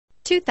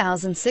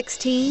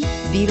2016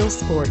 Beetle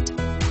Sport.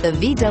 The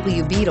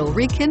VW Beetle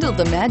rekindled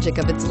the magic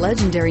of its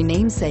legendary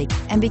namesake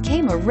and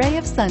became a ray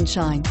of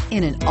sunshine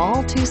in an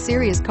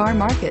all-too-serious car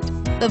market.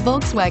 The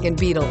Volkswagen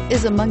Beetle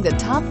is among the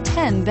top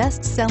 10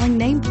 best-selling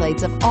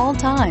nameplates of all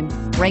time,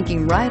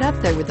 ranking right up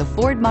there with the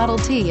Ford Model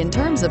T in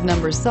terms of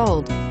numbers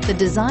sold. The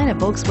design of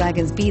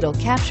Volkswagen's Beetle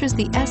captures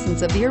the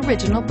essence of the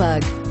original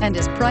bug and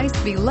is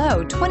priced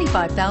below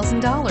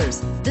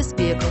 $25,000. This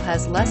vehicle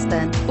has less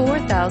than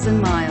 4,000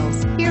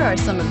 miles. Here are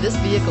some of this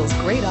vehicle's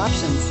great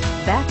options: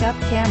 backup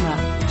camera,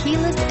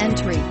 keyless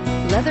entry,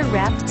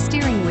 leather-wrapped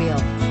steering wheel,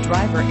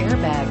 driver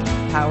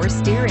airbag, power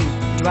steering,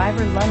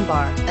 driver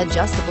lumbar,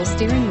 adjustable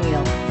steering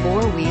wheel,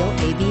 four-wheel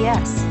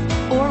ABS,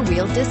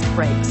 four-wheel disc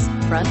brakes,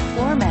 front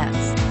floor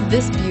mats.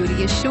 This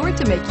beauty is sure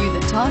to make you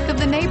the talk of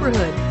the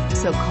neighborhood.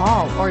 So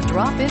call or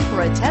drop in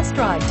for a test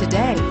drive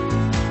today.